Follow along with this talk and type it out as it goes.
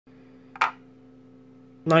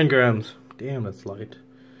9 grams. Damn, that's light.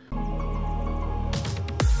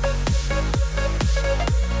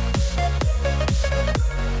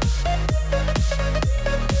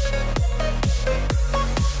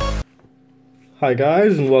 Hi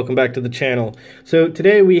guys, and welcome back to the channel. So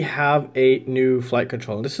today we have a new flight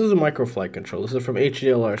controller. This is a micro flight controller. This is from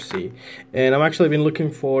HGLRC, and I'm actually been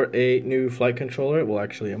looking for a new flight controller, well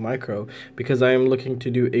actually a micro, because I am looking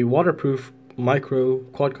to do a waterproof micro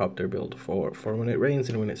quadcopter build for when it rains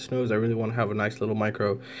and when it snows. I really want to have a nice little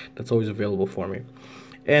micro that's always available for me.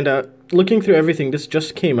 And looking through everything, this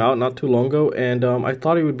just came out not too long ago, and I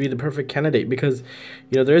thought it would be the perfect candidate because,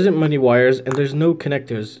 you know, there isn't many wires and there's no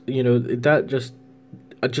connectors. You know, that just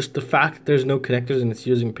the fact that there's no connectors and it's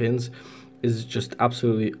using pins is just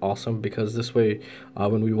absolutely awesome, because this way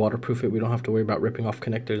when we waterproof it, we don't have to worry about ripping off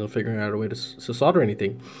connectors and figuring out a way to solder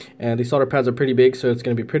anything. And these solder pads are pretty big, so it's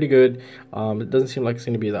going to be pretty good. It doesn't seem like it's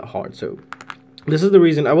going to be that hard. So this is the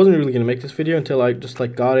reason I wasn't really going to make this video until I just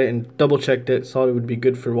got it and double checked it, saw it would be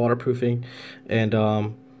good for waterproofing, and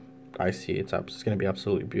I see it's going to be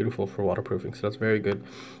absolutely beautiful for waterproofing, so that's very good.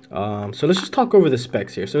 So let's just talk over the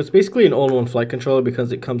specs here. So it's basically an all-in-one flight controller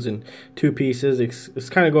because it comes in 2 pieces. It's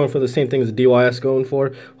kind of going for the same thing as DYS going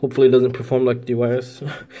for. Hopefully it doesn't perform like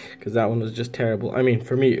DYS because that one was just terrible. I mean,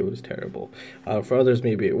 for me it was terrible. For others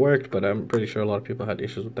maybe it worked, but I'm pretty sure a lot of people had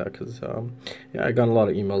issues with that because yeah, I got a lot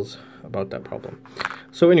of emails about that problem.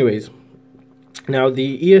 So anyways, now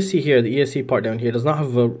the ESC here, the ESC part down here, does not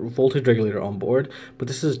have a voltage regulator on board, but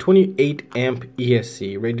this is 28 amp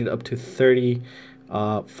ESC rated up to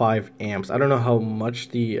 35 amps. I don't know how much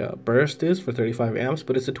the burst is for 35 amps,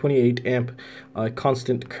 but it's a 28 amp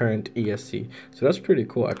constant current ESC. So that's pretty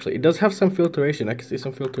cool actually. It does have some filtration. I can see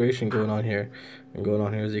some filtration going on here and going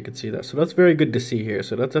on here, as you can see that. So that's very good to see here.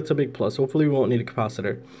 So that's a big plus. Hopefully we won't need a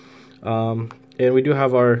capacitor. And we do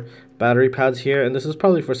have our battery pads here, and this is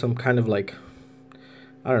probably for some kind of like,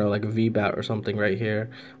 I don't know, like a VBAT or something right here,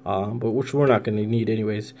 but which we're not going to need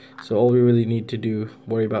anyways. So all we really need to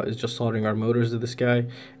worry about is just soldering our motors to this guy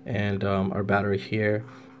and our battery here,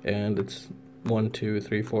 and it's 1, 2,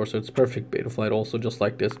 3, 4. So it's perfect Betaflight also, just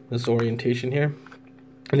like this orientation here.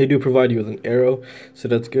 And they do provide you with an arrow, so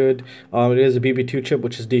that's good. It is a BB2 chip,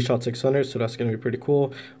 which is Xt60, so that's going to be pretty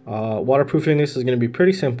cool. Waterproofing this is going to be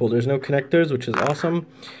pretty simple. There's no connectors, which is awesome.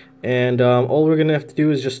 And all we're going to have to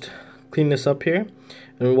do is just clean this up here.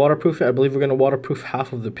 And we waterproof it. I believe we're going to waterproof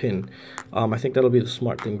half of the pin. I think that'll be the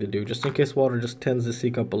smart thing to do, just in case water just tends to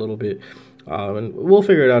seep up a little bit. And we'll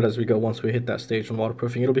figure it out as we go once we hit that stage on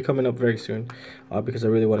waterproofing. It'll be coming up very soon because I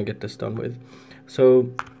really want to get this done with.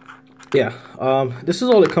 So yeah, this is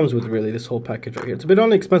all it comes with, really, this whole package right here. It's a bit on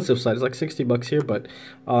the expensive side. It's like 60 bucks here, but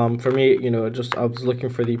for me, you know, I was looking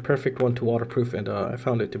for the perfect one to waterproof, and I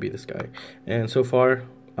found it to be this guy. And so far,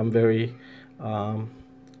 I'm very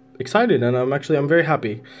excited, and I'm very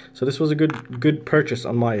happy. So this was a good purchase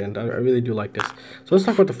on my end. I really do like this. So let's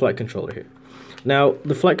talk about the flight controller here. Now,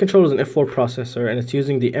 the flight controller is an F4 processor, and it's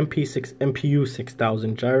using the MPU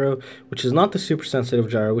 6000 gyro, which is not the super sensitive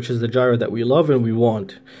gyro, which is the gyro that we love and we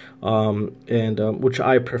want, which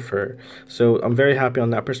I prefer. So I'm very happy on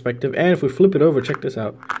that perspective. And if we flip it over, check this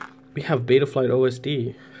out. We have Betaflight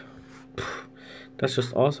OSD. That's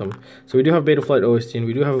just awesome. So we do have Betaflight OSD, and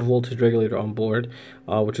we do have a voltage regulator on board,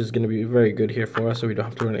 which is going to be very good here for us, so we don't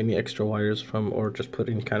have to run any extra wires from, or just put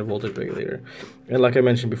any kind of voltage regulator. And like I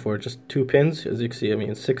mentioned before, just 2 pins, as you can see. I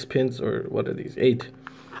mean, 6 pins, or what are these? 8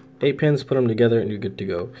 pins, put them together, and you're good to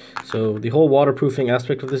go. So the whole waterproofing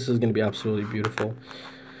aspect of this is going to be absolutely beautiful.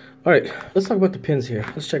 Alright, let's talk about the pins here.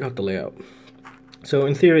 Let's check out the layout. So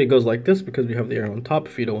in theory it goes like this because we have the arrow on top.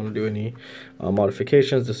 If you don't want to do any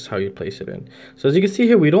modifications, this is how you place it in. So as you can see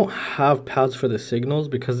here, we don't have pads for the signals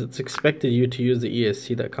because it's expected you to use the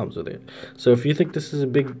ESC that comes with it. So if you think this is a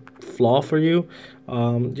big flaw for you,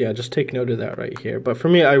 yeah, just take note of that right here. But for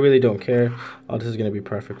me, I really don't care. This is going to be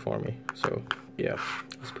perfect for me. So yeah,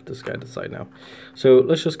 let's put this guy to the side now. So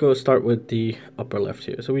let's just go start with the upper left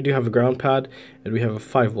here. So we do have a ground pad, and we have a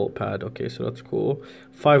 5-volt pad. Okay, so that's cool.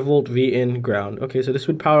 5-volt V in ground. Okay, so this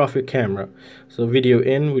would power off your camera. So video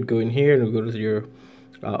in would go in here, and we'll go to your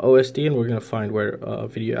OSD, and we're going to find where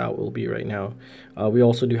video out will be right now. We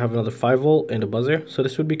also do have another 5-volt and a buzzer. So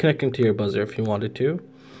this would be connecting to your buzzer if you wanted to.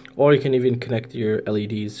 Or you can even connect your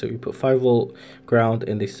LEDs. So you put 5-volt ground,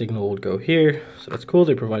 and the signal would go here. So that's cool.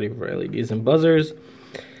 They provide you for LEDs and buzzers.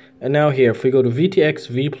 And now here, if we go to VTX,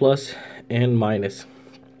 V plus, and minus.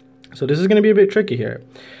 So this is going to be a bit tricky here.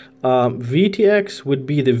 VTX would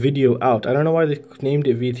be the video out. I don't know why they named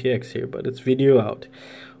it VTX here, but it's video out.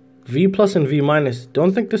 V plus and V minus,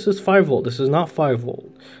 don't think this is 5 volt. This is not 5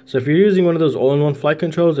 volt. So if you're using one of those all-in-one flight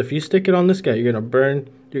controls, if you stick it on this guy, you're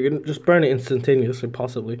gonna just burn it instantaneously,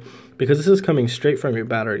 possibly, because this is coming straight from your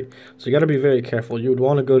battery. So you gotta be very careful. You would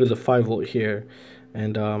want to go to the 5 volt here,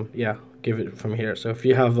 and yeah, give it from here. So if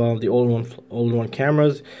you have the all-in-one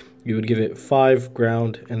cameras, you would give it 5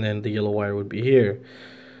 ground, and then the yellow wire would be here.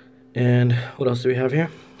 And what else do we have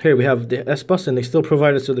here? Here we have the S bus, and they still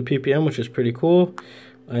provide us with the PPM, which is pretty cool.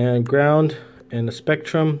 And ground and a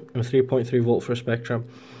spectrum and 3.3 volt for spectrum.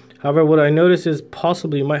 However, what I noticed is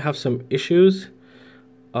possibly you might have some issues.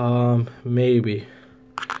 Maybe.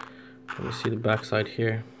 Let me see the backside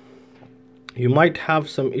here. You might have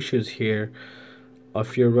some issues here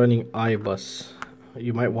if you're running iBus.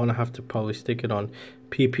 You might want to have to probably stick it on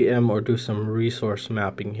PPM or do some resource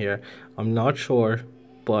mapping here. I'm not sure,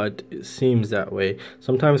 but it seems that way.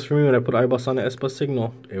 Sometimes for me, when I put iBus on the S-Bus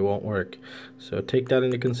signal, it won't work. So take that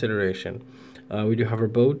into consideration. We do have our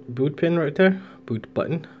boot pin right there, boot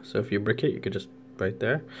button. So if you brick it, you could just right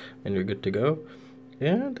there, and you're good to go.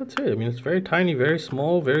 And that's it. I mean, it's very tiny, very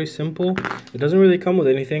small, very simple. It doesn't really come with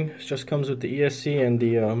anything. It just comes with the ESC and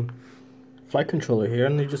the flight controller here,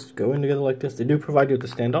 and they just go in together like this. They do provide you with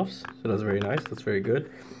the standoffs, so that's very nice. That's very good.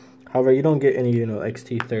 However, you don't get any,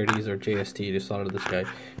 XT30s or JST to solder this guy.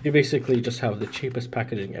 You basically just have the cheapest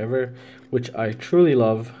packaging ever, which I truly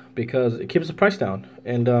love because it keeps the price down.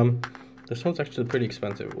 And this one's actually pretty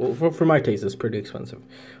expensive. Well, for my taste, it's pretty expensive.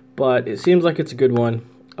 But it seems like it's a good one.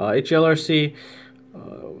 HGLRC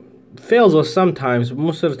fails us sometimes, but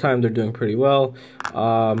most of the time they're doing pretty well.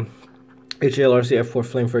 HGLRC F4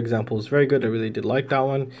 Flame, for example, is very good. I really did like that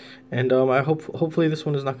one. And I hopefully this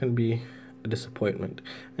one is not going to be a disappointment,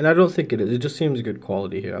 and I don't think it is. It just seems good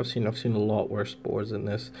quality here. I've seen a lot worse boards than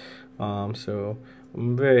this, so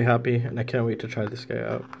I'm very happy, and I can't wait to try this guy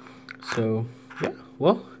out. So yeah,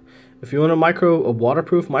 well, if you want a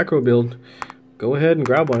waterproof micro build, go ahead and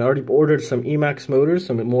grab one. I already ordered some Emax motors,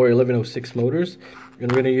 some more 1106 motors,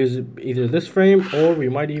 and we're gonna use either this frame, or we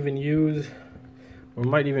might even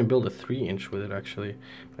build a 3-inch with it. Actually,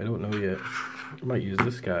 I don't know yet. I might use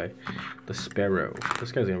this guy, the Sparrow.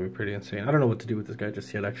 This guy's gonna be pretty insane. I don't know what to do with this guy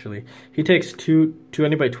just yet. Actually, he takes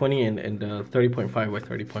 220 by 20 and 30.5 by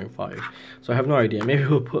 30.5. So I have no idea. Maybe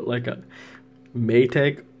we'll put like a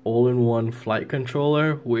Maytag all-in-one flight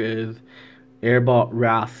controller with Airbot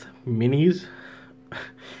Wrath minis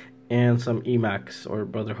and some Emax or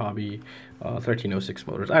Brother Hobby 1306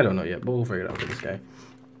 motors. I don't know yet, but we'll figure it out with this guy.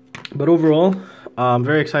 But overall, I'm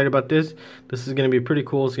very excited about this. This is going to be pretty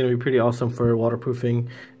cool. It's going to be pretty awesome for waterproofing.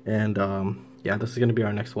 And yeah, this is going to be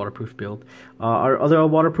our next waterproof build. Our other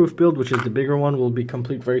waterproof build, which is the bigger one, will be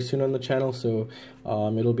complete very soon on the channel. So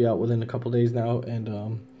it'll be out within a couple days now.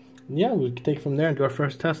 And yeah, we'll take it from there and do our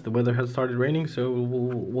first test. The weather has started raining, so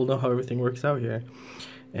we'll know how everything works out here.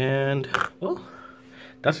 And, well,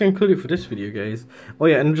 that's going to conclude it for this video, guys. Oh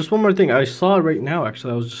yeah, and just one more thing. I saw right now,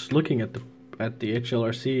 actually, I was just looking at the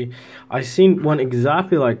HGLRC. I seen one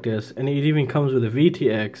exactly like this, and it even comes with a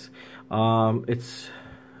VTX. It's,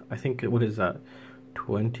 I think, what is that,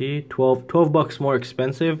 12 bucks more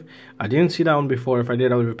expensive. I didn't see that one before. If I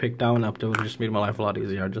did, I would have picked that one up. That would have just made my life a lot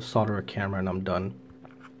easier. I just solder a camera and I'm done.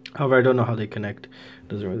 However, I don't know how they connect. It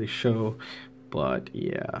doesn't really show, but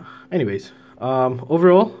yeah. Anyways,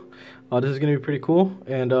 overall, this is going to be pretty cool,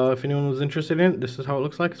 and if anyone was interested in it, this is how it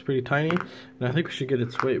looks like. It's pretty tiny, and I think we should get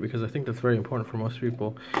its weight because I think that's very important for most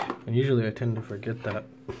people, and usually I tend to forget that.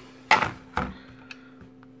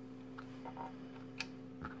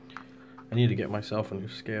 I need to get myself a new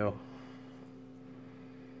scale.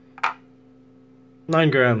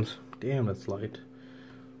 9 grams. Damn, that's light.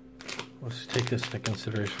 Let's take this into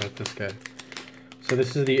consideration with this guy. So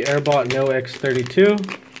this is the Airbot No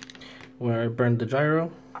X32, where I burned the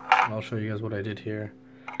gyro. I'll show you guys what I did here.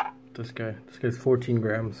 This guy's 14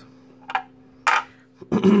 grams.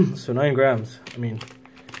 So 9 grams. I mean,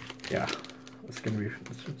 yeah, it's gonna be,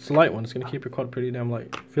 it's a light one. It's gonna keep your quad pretty damn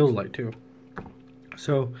light. Feels light too.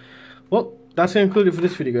 So, well, that's gonna conclude it for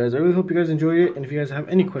this video, guys. I really hope you guys enjoyed it, and if you guys have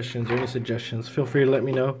any questions or any suggestions, feel free to let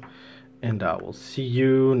me know, and we'll see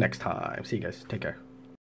you next time. See you guys. Take care.